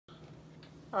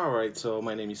Alright, so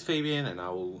my name is Fabian and I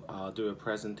will do a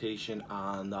presentation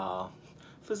on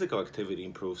physical activity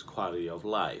improves quality of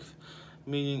life.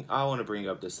 Meaning, I want to bring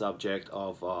up the subject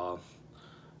of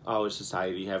our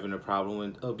society having a problem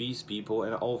with obese people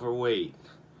and overweight.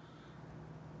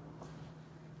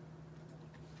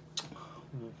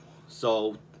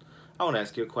 So, I want to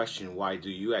ask you a question. Why do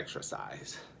you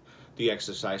exercise? Do you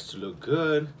exercise to look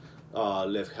good,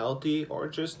 live healthy, or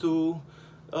just to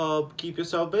keep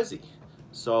yourself busy?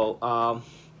 So,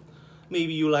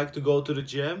 maybe you like to go to the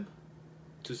gym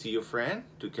to see your friend,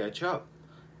 to catch up.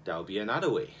 That would be another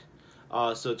way.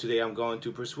 So today I'm going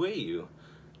to persuade you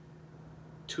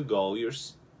to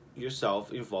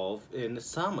yourself involved in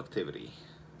some activity.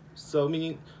 So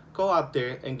meaning go out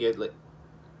there and get like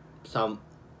some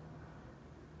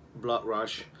blood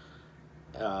rush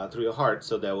through your heart,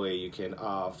 so that way you can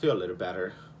feel a little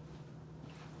better.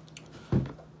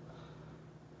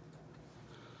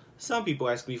 Some people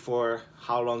ask me for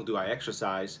how long do I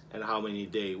exercise and how many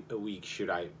days a week should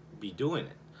I be doing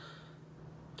it.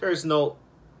 There's no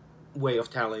way of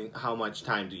telling how much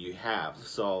time do you have,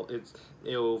 so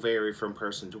it will vary from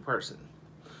person to person.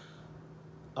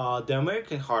 The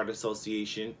American Heart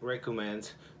Association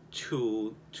recommends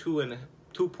two and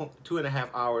a half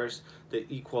hours, that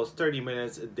equals 30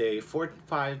 minutes a day for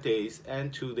 5 days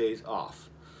and 2 days off.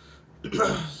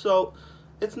 So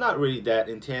it's not really that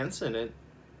intense, and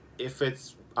if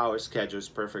it's our schedules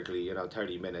perfectly,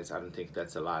 30 minutes, I don't think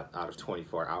that's a lot out of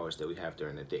 24 hours that we have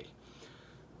during the day.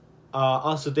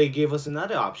 Also, they gave us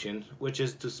another option, which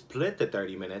is to split the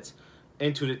 30 minutes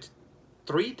into the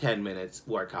three 10 minutes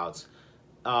workouts,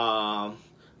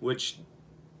 which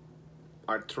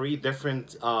are three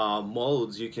different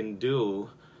modes you can do: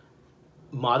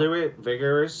 moderate,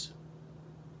 vigorous,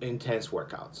 intense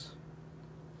workouts.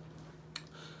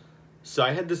 So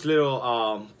I had this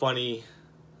little funny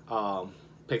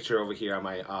picture over here on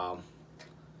my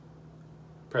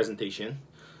presentation,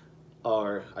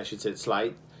 or I should say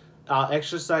slide.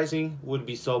 Exercising would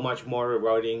be so much more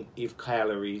rewarding if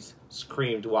calories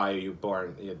screamed while you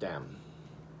burn them.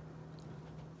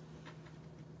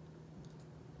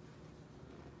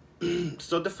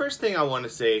 So the first thing I want to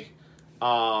say,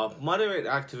 moderate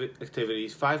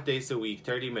activities, 5 days a week,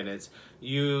 30 minutes.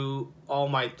 You all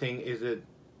might think is it,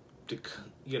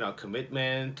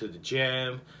 commitment to the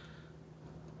gym.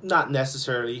 Not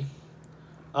necessarily.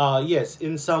 Yes,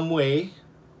 in some way,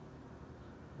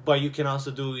 but you can also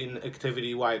do an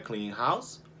activity while cleaning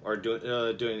house, or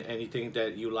doing anything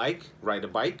that you like. Ride a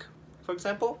bike, for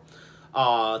example.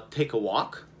 Take a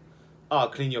walk.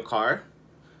 Clean your car.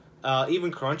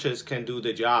 Even crunches can do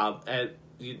the job, and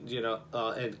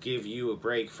and give you a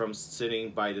break from sitting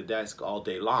by the desk all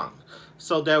day long.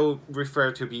 So that would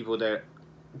refer to people that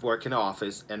work in the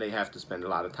office and they have to spend a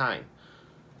lot of time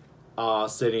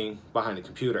sitting behind the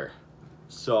computer.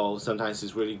 So sometimes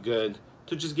it's really good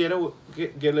to just get a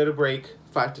little break,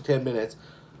 5 to 10 minutes,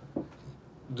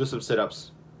 do some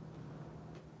sit-ups,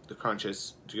 the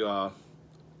crunches, do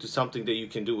something that you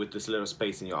can do with this little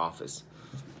space in your office.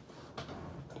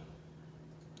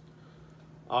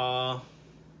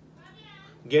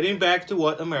 Getting back to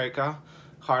what America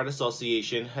Heart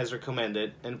Association has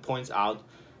recommended and points out,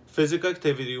 physical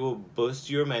activity will boost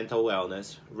your mental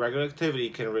wellness. Regular activity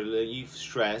can relieve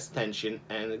stress, tension,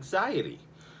 and anxiety,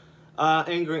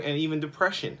 anger, and even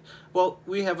depression. Well,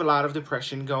 we have a lot of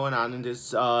depression going on in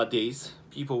these days.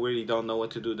 People really don't know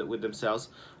what to do with themselves,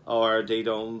 or they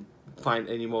don't find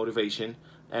any motivation.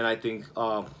 And I think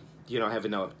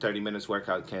having a 30 minutes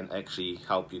workout can actually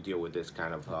help you deal with this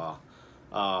kind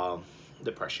of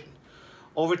depression.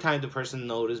 Over time, the person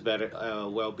notices better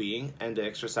well-being, and the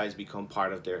exercise become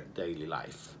part of their daily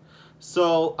life.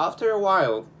 So after a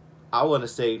while, I want to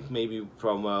say maybe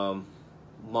from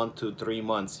month to 3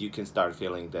 months, you can start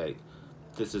feeling that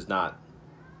this is not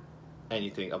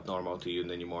anything abnormal to you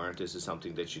anymore. This is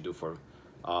something that you do for,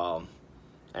 and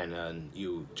then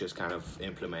you just kind of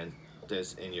implement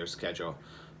this in your schedule,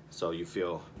 so you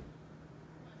feel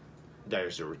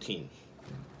there's a routine.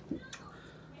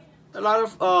 A lot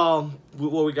of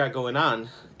what we got going on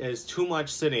is too much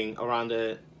sitting around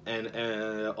and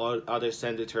other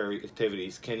sedentary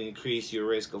activities can increase your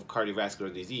risk of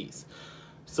cardiovascular disease.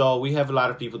 So we have a lot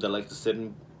of people that like to sit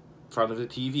in front of the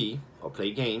TV or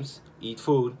play games, eat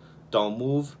food, don't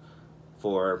move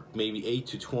for maybe 8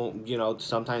 to 12,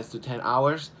 sometimes to 10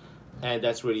 hours, and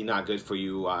that's really not good for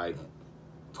you. I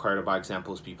heard about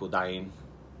examples, people dying,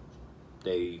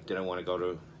 they didn't want to go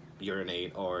to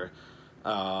urinate, or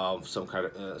some kind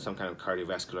of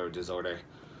cardiovascular disorder.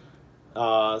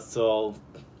 So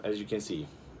as you can see,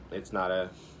 it's not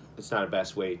a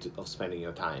best way of spending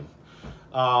your time.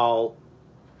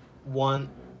 One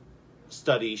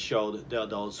study showed the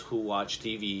adults who watch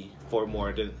TV for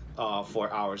more than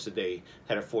 4 hours a day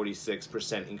had a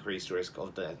 46% increased risk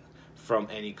of death from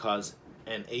any cause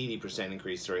and 80%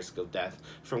 increased risk of death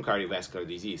from cardiovascular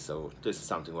disease. So this is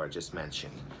something where I just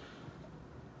mentioned.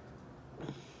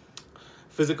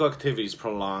 Physical activities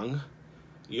prolong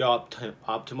your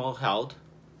optimal health.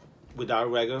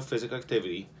 Without regular physical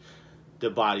activity, the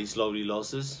body slowly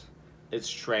loses its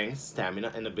strength,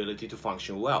 stamina, and ability to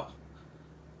function well.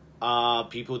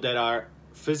 People that are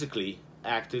physically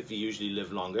active usually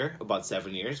live longer, about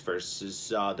 7 years, versus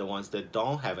the ones that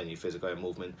don't have any physical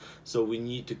movement. So we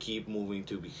need to keep moving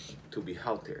to be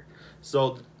healthier.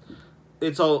 So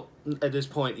it's all at this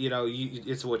point,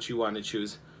 it's what you want to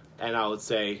choose, and I would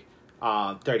say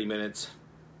 30 minutes.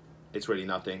 It's really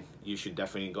nothing. You should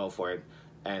definitely go for it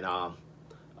and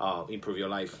improve your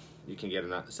life. You can get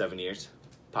another 7 years,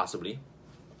 possibly,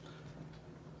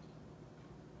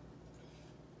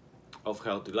 of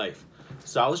healthy life.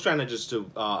 So I was trying to just do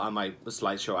on my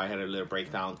slideshow. I had a little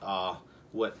breakdown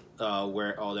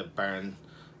where all the burn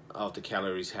of the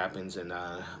calories happens and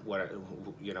what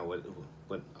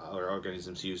our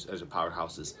organisms use as a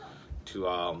powerhouses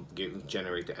to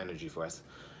generate the energy for us.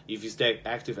 If you stay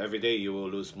active every day, you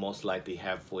will most likely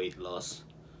have weight loss.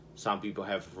 Some people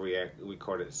have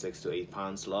recorded 6 to 8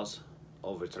 pounds loss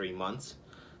over 3 months.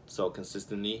 So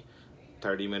consistently,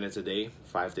 30 minutes a day,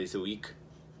 5 days a week.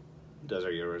 Those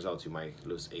are your results. You might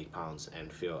lose 8 pounds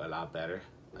and feel a lot better,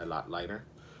 a lot lighter.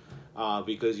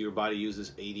 Because your body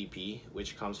uses ADP,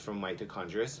 which comes from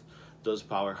mitochondria. Those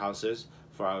powerhouses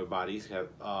for our bodies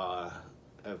have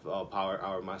power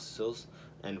our muscles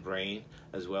and brain,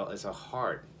 as well as our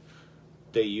heart.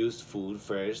 They use food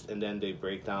first, and then they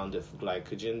break down the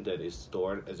glycogen that is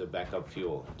stored as a backup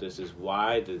fuel. This is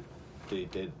why they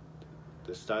did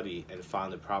the study and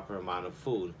found the proper amount of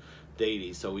food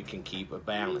daily so we can keep a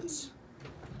balance.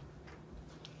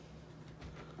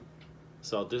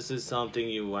 So this is something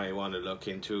you might want to look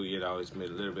into. It's a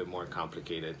little bit more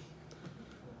complicated.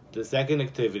 The second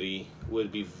activity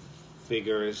would be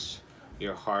vigorous.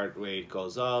 Your heart rate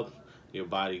goes up. Your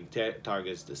body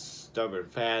targets the stubborn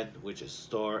fat, which is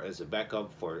stored as a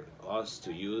backup for us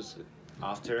to use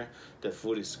after the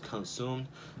food is consumed.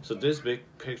 So this big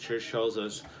picture shows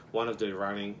us one of the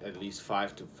running at least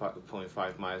 5 to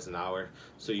 5.5 miles an hour.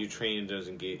 So your trainer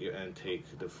doesn't get you and take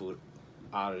the food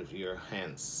out of your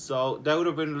hands. So that would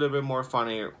have been a little bit more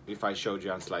funny if I showed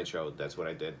you on slideshow. That's what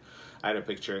I did. I had a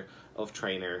picture of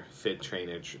fit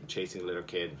trainer chasing a little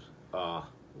kid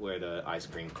with the ice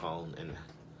cream cone in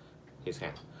his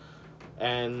hand.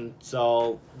 And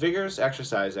so vigorous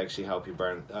exercise actually help you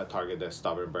target the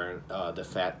stubborn burn, the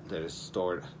fat that is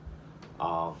stored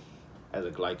as a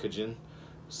glycogen.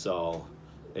 So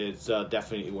it's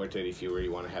definitely worth it if you really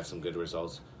want to have some good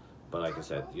results. But like I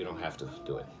said, you don't have to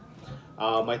do it.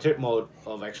 My third mode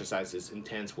of exercise is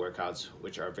intense workouts,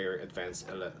 which are very advanced,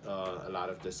 a lot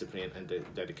of discipline and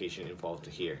dedication involved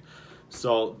here.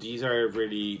 So these are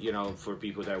really, for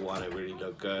people that want to really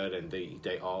look good, and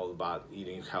they all about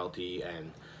eating healthy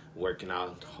and working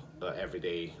out every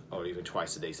day or even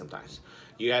twice a day sometimes.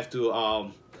 You have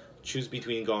to choose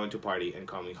between going to party and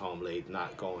coming home late,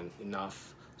 not going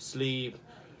enough sleep.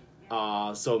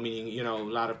 So meaning, a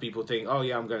lot of people think, oh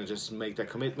yeah, I'm going to just make that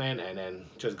commitment and then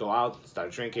just go out,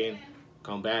 start drinking,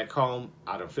 come back home.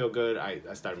 I don't feel good. I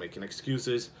start making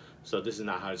excuses. So this is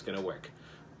not how it's going to work.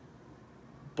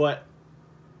 But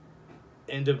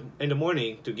in the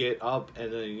morning, to get up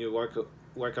and then your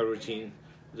workout routine,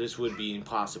 this would be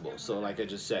impossible. So like I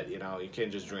just said, you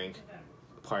can't just drink,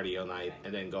 party all night,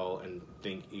 and then go and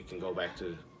think you can go back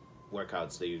to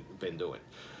workouts that you've been doing.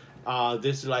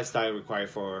 This lifestyle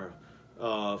requires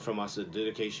from us a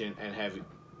dedication and have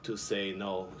to say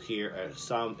no. Here are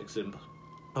some examples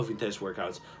of intense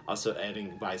workouts. Also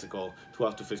adding bicycle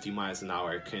 12 to 50 miles an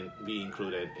hour can be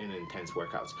included in intense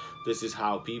workouts. This is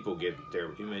how people get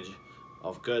their image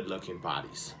of good looking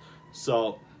bodies.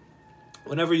 So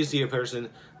whenever you see a person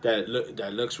that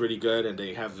looks really good and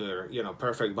they have their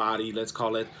perfect body, let's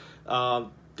call it,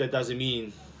 that doesn't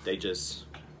mean they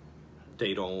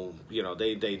don't,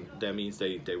 that means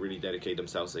they really dedicate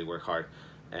themselves, they work hard,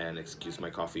 and excuse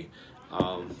my coffee,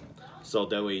 so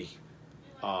that way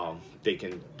they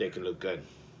can look good.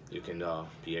 You can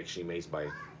be actually amazed by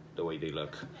the way they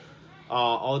look.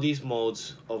 All these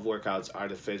modes of workouts are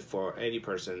the fit for any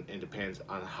person. It depends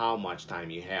on how much time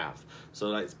you have. So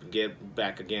let's get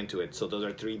back again to it. So those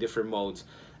are 3 different modes,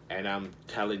 and I'm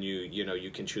telling you,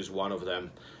 you can choose one of them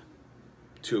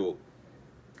to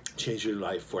change your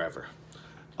life forever.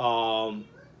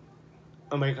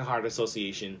 American Heart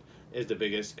Association is the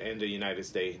biggest in the United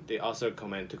States. They also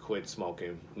recommend to quit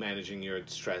smoking. Managing your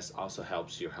stress also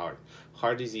helps your heart.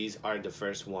 Heart disease are the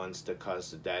first ones that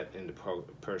cause death in the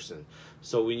person.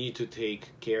 So we need to take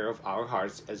care of our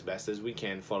hearts as best as we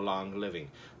can for long living.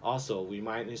 Also, we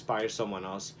might inspire someone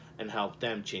else and help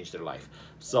them change their life.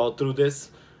 So through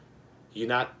this, you're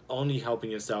not only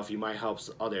helping yourself, you might help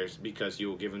others, because you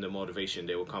will give them the motivation.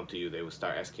 They will come to you, they will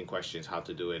start asking questions how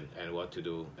to do it and what to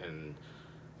do, and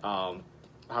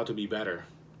how to be better.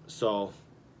 So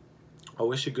I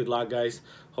wish you good luck, guys.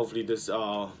 Hopefully this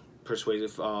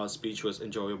persuasive speech was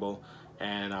enjoyable,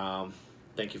 and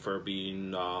thank you for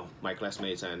being my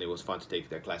classmates, and it was fun to take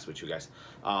that class with you guys.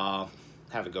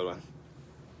 Have a good one.